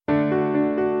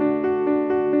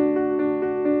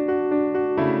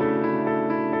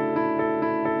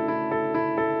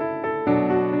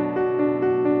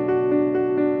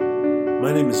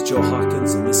My name is Joe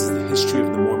Hawkins, and this is the History of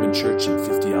the Mormon Church in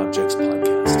 50 Objects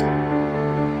podcast.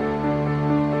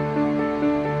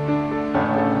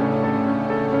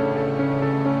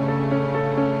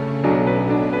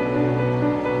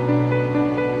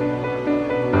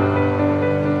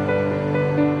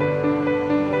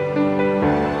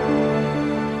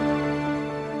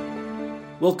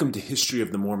 Welcome to History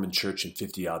of the Mormon Church in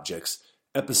 50 Objects,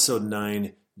 Episode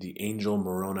 9, The Angel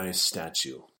Moroni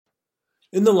Statue.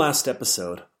 In the last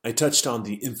episode, I touched on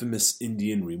the infamous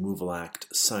Indian Removal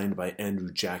Act signed by Andrew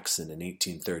Jackson in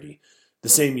 1830, the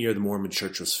same year the Mormon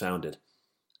Church was founded.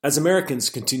 As Americans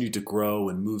continued to grow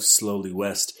and move slowly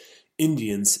west,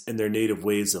 Indians and their native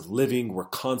ways of living were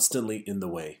constantly in the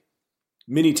way.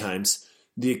 Many times,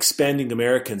 the expanding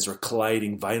Americans were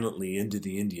colliding violently into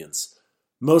the Indians.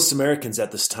 Most Americans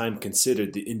at this time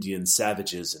considered the Indians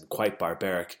savages and quite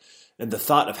barbaric, and the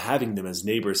thought of having them as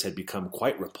neighbors had become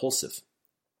quite repulsive.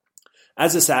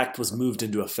 As this act was moved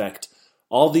into effect,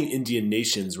 all the Indian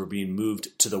nations were being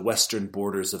moved to the western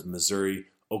borders of Missouri,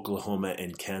 Oklahoma,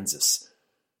 and Kansas.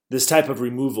 This type of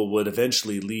removal would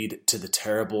eventually lead to the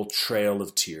terrible Trail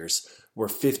of Tears, where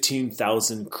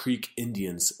 15,000 Creek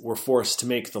Indians were forced to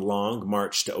make the long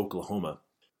march to Oklahoma.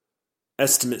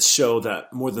 Estimates show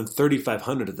that more than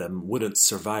 3,500 of them wouldn't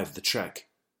survive the trek.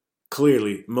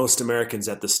 Clearly, most Americans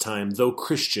at this time, though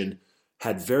Christian,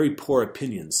 had very poor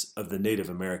opinions of the Native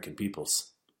American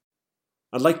peoples.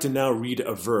 I'd like to now read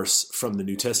a verse from the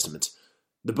New Testament,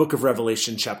 the book of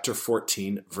Revelation, chapter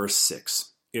 14, verse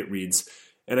 6. It reads,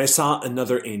 "And I saw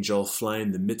another angel fly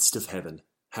in the midst of heaven,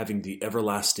 having the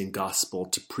everlasting gospel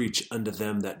to preach unto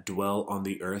them that dwell on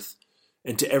the earth,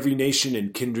 and to every nation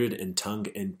and kindred and tongue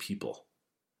and people."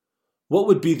 What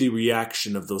would be the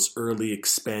reaction of those early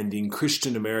expanding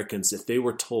Christian Americans if they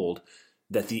were told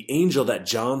that the angel that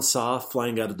John saw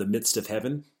flying out of the midst of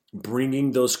heaven,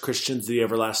 bringing those Christians the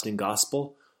everlasting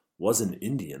gospel, was an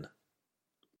Indian?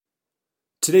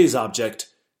 Today's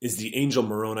object is the Angel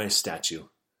Moroni statue.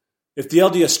 If the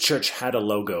LDS Church had a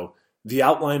logo, the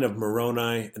outline of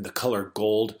Moroni and the color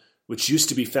gold, which used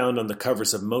to be found on the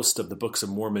covers of most of the Books of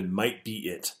Mormon, might be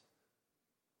it.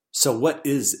 So what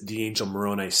is the Angel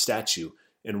Moroni statue,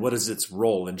 and what is its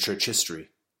role in church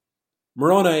history?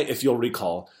 Moroni, if you'll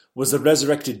recall, was the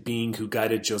resurrected being who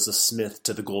guided Joseph Smith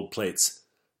to the gold plates.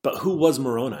 But who was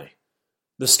Moroni?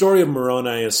 The story of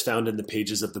Moroni is found in the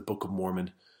pages of the Book of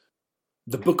Mormon.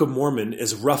 The Book of Mormon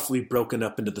is roughly broken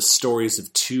up into the stories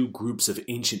of two groups of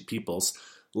ancient peoples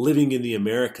living in the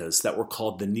Americas that were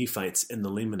called the Nephites and the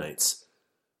Lamanites.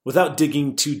 Without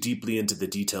digging too deeply into the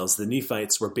details, the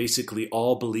Nephites were basically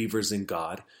all believers in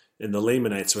God, and the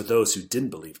Lamanites were those who didn't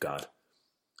believe God.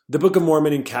 The Book of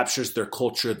Mormon encaptures their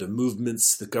culture, the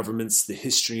movements, the governments, the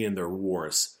history, and their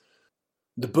wars.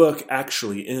 The book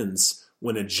actually ends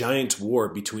when a giant war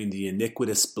between the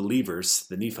iniquitous believers,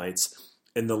 the Nephites,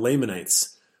 and the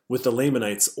Lamanites, with the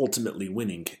Lamanites ultimately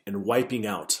winning and wiping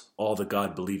out all the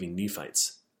God-believing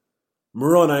Nephites.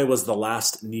 Moroni was the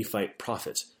last Nephite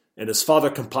prophet, and his father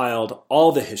compiled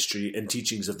all the history and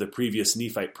teachings of the previous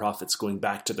Nephite prophets going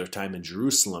back to their time in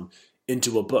Jerusalem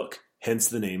into a book, hence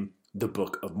the name, the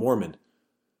Book of Mormon.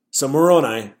 So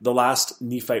Moroni, the last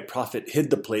Nephite prophet, hid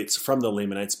the plates from the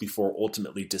Lamanites before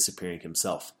ultimately disappearing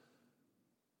himself.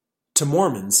 To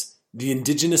Mormons, the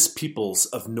indigenous peoples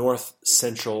of North,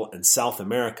 Central, and South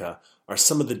America are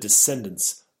some of the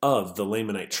descendants of the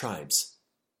Lamanite tribes.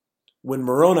 When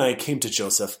Moroni came to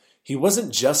Joseph, he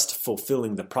wasn't just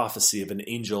fulfilling the prophecy of an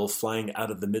angel flying out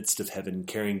of the midst of heaven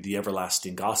carrying the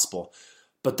everlasting gospel,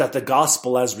 but that the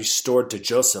gospel as restored to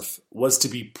Joseph was to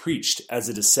be preached, as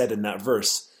it is said in that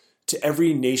verse, to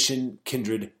every nation,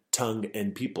 kindred, tongue,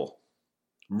 and people.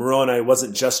 Moroni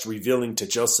wasn't just revealing to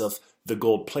Joseph the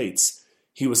gold plates,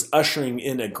 he was ushering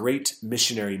in a great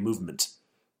missionary movement.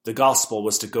 The gospel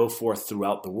was to go forth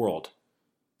throughout the world.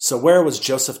 So where was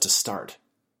Joseph to start?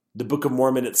 The Book of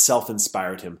Mormon itself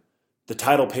inspired him. The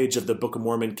title page of the Book of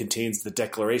Mormon contains the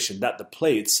declaration that the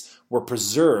plates were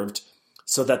preserved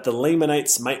so that the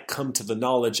Lamanites might come to the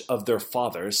knowledge of their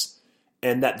fathers,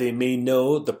 and that they may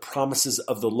know the promises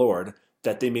of the Lord,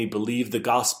 that they may believe the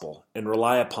gospel and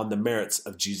rely upon the merits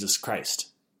of Jesus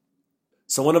Christ.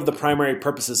 So one of the primary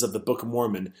purposes of the Book of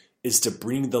Mormon is to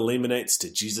bring the Lamanites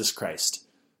to Jesus Christ.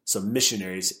 So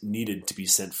missionaries needed to be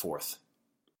sent forth.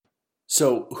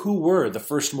 So who were the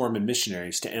first Mormon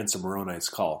missionaries to answer Moroni's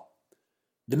call?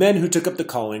 The men who took up the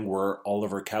calling were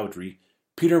Oliver Cowdery,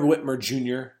 Peter Whitmer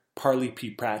Jr., Parley P.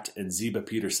 Pratt, and Ziba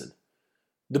Peterson.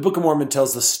 The Book of Mormon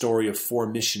tells the story of four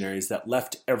missionaries that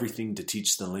left everything to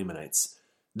teach the Lamanites.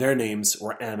 Their names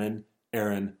were Ammon,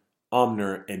 Aaron,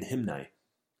 Omner, and Himni.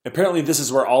 Apparently this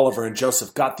is where Oliver and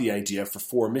Joseph got the idea for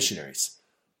 4 missionaries.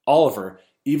 Oliver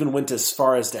even went as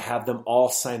far as to have them all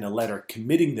sign a letter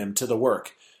committing them to the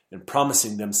work and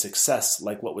promising them success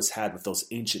like what was had with those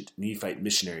ancient Nephite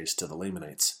missionaries to the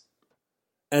Lamanites.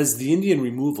 As the Indian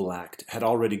Removal Act had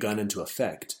already gone into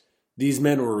effect, these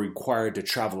men were required to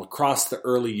travel across the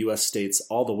early U.S. states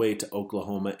all the way to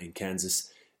Oklahoma and Kansas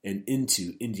and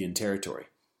into Indian Territory.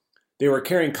 They were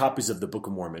carrying copies of the Book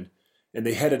of Mormon, and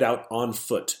they headed out on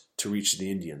foot to reach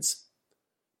the Indians.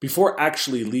 Before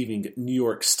actually leaving New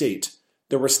York State,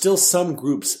 there were still some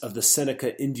groups of the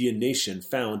Seneca Indian Nation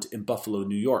found in Buffalo,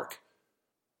 New York.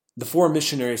 The 4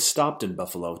 missionaries stopped in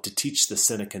Buffalo to teach the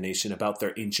Seneca Nation about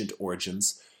their ancient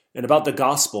origins and about the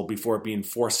gospel before being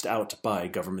forced out by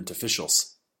government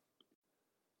officials.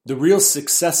 The real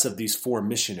success of these 4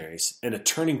 missionaries, and a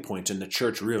turning point in the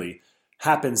church really,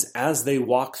 happens as they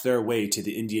walk their way to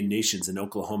the Indian nations in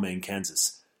Oklahoma and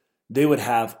Kansas. They would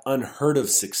have unheard of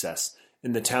success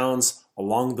in the towns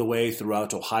along the way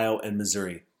throughout Ohio and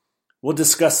Missouri. We'll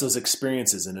discuss those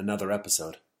experiences in another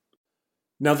episode.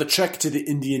 Now the trek to the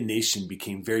Indian Nation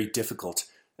became very difficult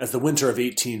as the winter of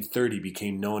 1830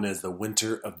 became known as the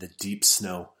Winter of the Deep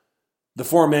Snow. The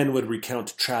 4 men would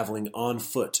recount traveling on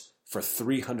foot for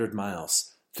 300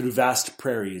 miles through vast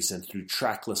prairies and through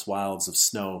trackless wilds of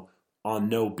snow on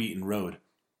no beaten road.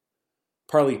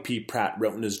 Parley P. Pratt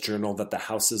wrote in his journal that the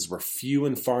houses were few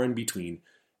and far in between,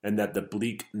 and that the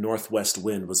bleak northwest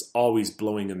wind was always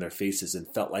blowing in their faces and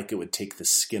felt like it would take the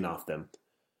skin off them.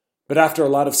 But after a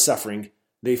lot of suffering,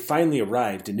 they finally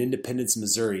arrived in Independence,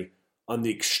 Missouri, on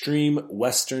the extreme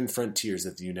western frontiers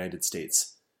of the United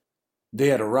States. They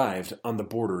had arrived on the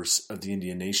borders of the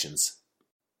Indian nations.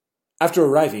 After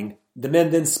arriving, the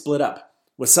men then split up,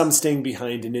 with some staying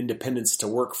behind in Independence to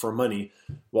work for money,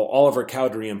 while Oliver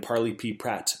Cowdery and Parley P.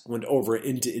 Pratt went over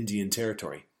into Indian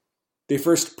Territory. They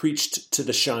first preached to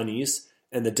the Shawnees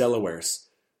and the Delawares.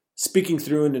 Speaking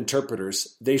through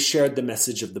interpreters, they shared the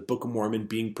message of the Book of Mormon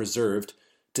being preserved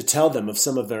to tell them of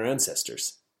some of their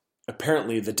ancestors.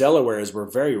 Apparently, the Delawares were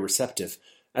very receptive,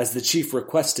 as the chief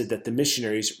requested that the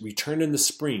missionaries return in the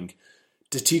spring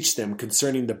to teach them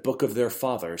concerning the book of their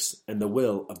fathers and the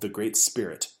will of the Great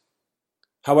Spirit.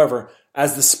 However,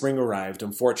 as the spring arrived,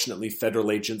 unfortunately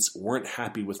federal agents weren't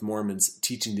happy with Mormons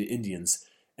teaching the Indians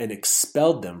and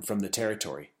expelled them from the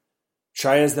territory.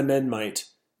 Try as the men might,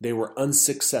 they were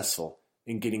unsuccessful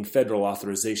in getting federal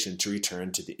authorization to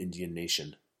return to the Indian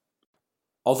Nation.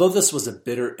 Although this was a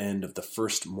bitter end of the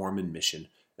first Mormon mission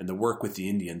and the work with the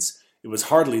Indians, it was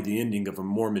hardly the ending of a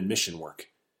Mormon mission work.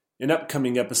 In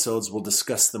upcoming episodes, we'll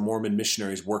discuss the Mormon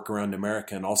missionaries' work around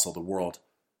America and also the world.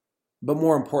 But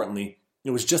more importantly, it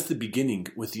was just the beginning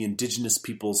with the indigenous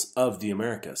peoples of the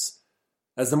Americas.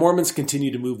 As the Mormons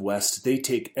continue to move west, they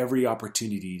take every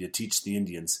opportunity to teach the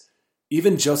Indians.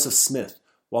 Even Joseph Smith,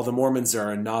 while the Mormons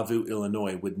are in Nauvoo,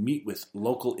 Illinois, would meet with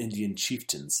local Indian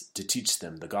chieftains to teach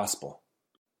them the gospel.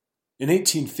 In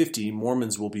 1850,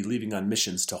 Mormons will be leaving on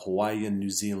missions to Hawaii and New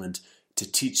Zealand to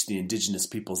teach the indigenous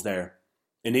peoples there.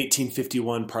 In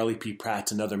 1851, Parley P.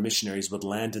 Pratt and other missionaries would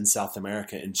land in South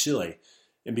America and Chile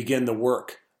and begin the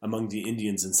work among the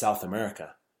Indians in South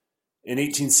America. In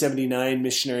 1879,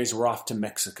 missionaries were off to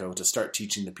Mexico to start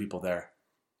teaching the people there.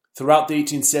 Throughout the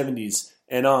 1870s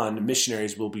and on,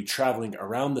 missionaries will be traveling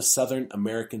around the Southern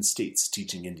American states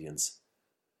teaching Indians.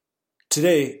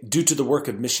 Today, due to the work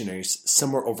of missionaries,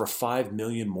 somewhere over 5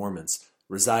 million Mormons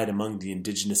reside among the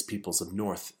indigenous peoples of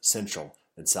North, Central,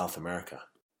 and South America.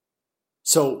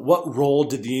 So, what role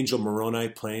did the angel Moroni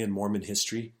play in Mormon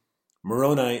history?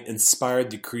 Moroni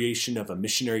inspired the creation of a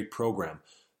missionary program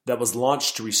that was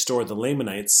launched to restore the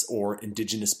Lamanites, or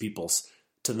indigenous peoples,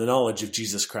 to the knowledge of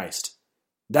Jesus Christ.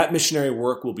 That missionary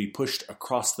work will be pushed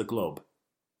across the globe.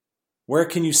 Where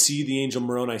can you see the angel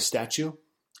Moroni statue?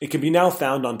 It can be now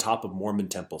found on top of Mormon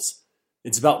temples.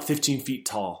 It's about 15 feet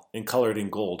tall and colored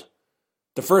in gold.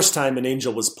 The first time an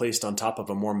angel was placed on top of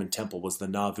a Mormon temple was the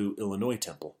Nauvoo, Illinois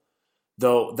temple,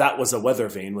 though that was a weather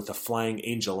vane with a flying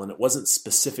angel and it wasn't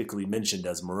specifically mentioned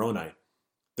as Moroni.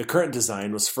 The current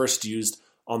design was first used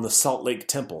on the Salt Lake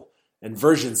Temple, and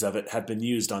versions of it have been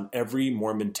used on every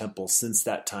Mormon temple since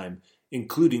that time,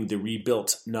 including the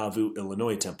rebuilt Nauvoo,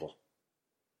 Illinois temple.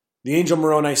 The angel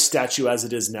Moroni statue as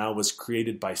it is now was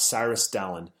created by Cyrus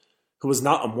Dallin, who was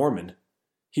not a Mormon.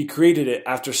 He created it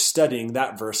after studying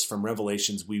that verse from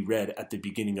Revelations we read at the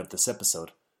beginning of this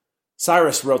episode.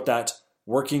 Cyrus wrote that,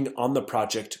 "Working on the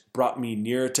project brought me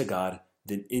nearer to God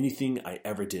than anything I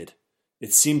ever did.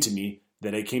 It seemed to me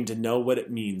that I came to know what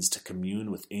it means to commune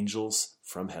with angels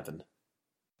from heaven."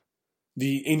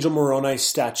 The angel Moroni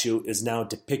statue is now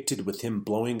depicted with him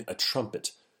blowing a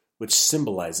trumpet, which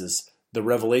symbolizes the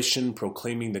revelation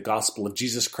proclaiming the gospel of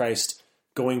Jesus Christ,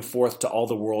 going forth to all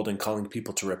the world and calling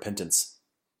people to repentance.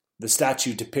 The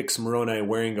statue depicts Moroni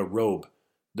wearing a robe.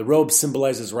 The robe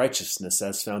symbolizes righteousness,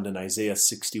 as found in Isaiah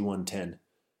 61:10.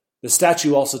 The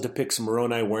statue also depicts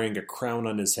Moroni wearing a crown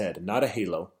on his head, not a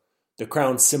halo. The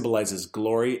crown symbolizes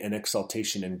glory and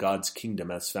exaltation in God's kingdom,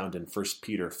 as found in 1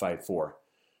 Peter 5:4.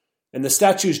 And the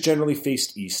statue is generally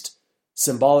faced east,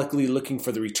 symbolically looking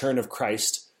for the return of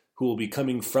Christ, who will be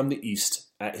coming from the east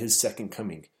at his second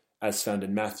coming, as found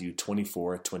in Matthew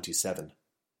 24:27.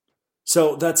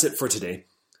 So that's it for today.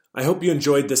 I hope you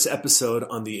enjoyed this episode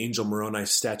on the Angel Moroni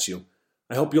statue.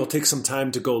 I hope you'll take some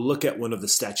time to go look at one of the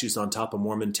statues on top of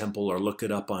Mormon Temple or look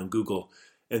it up on Google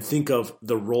and think of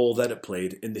the role that it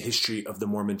played in the history of the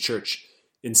Mormon Church,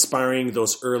 inspiring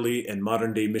those early and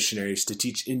modern-day missionaries to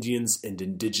teach Indians and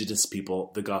indigenous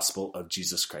people the gospel of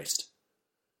Jesus Christ.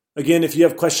 Again, if you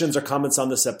have questions or comments on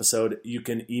this episode, you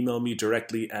can email me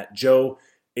directly at Joe,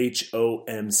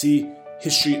 HOMC,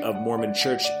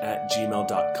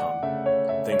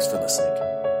 historyofmormonchurch@gmail.com. Thanks for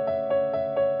listening.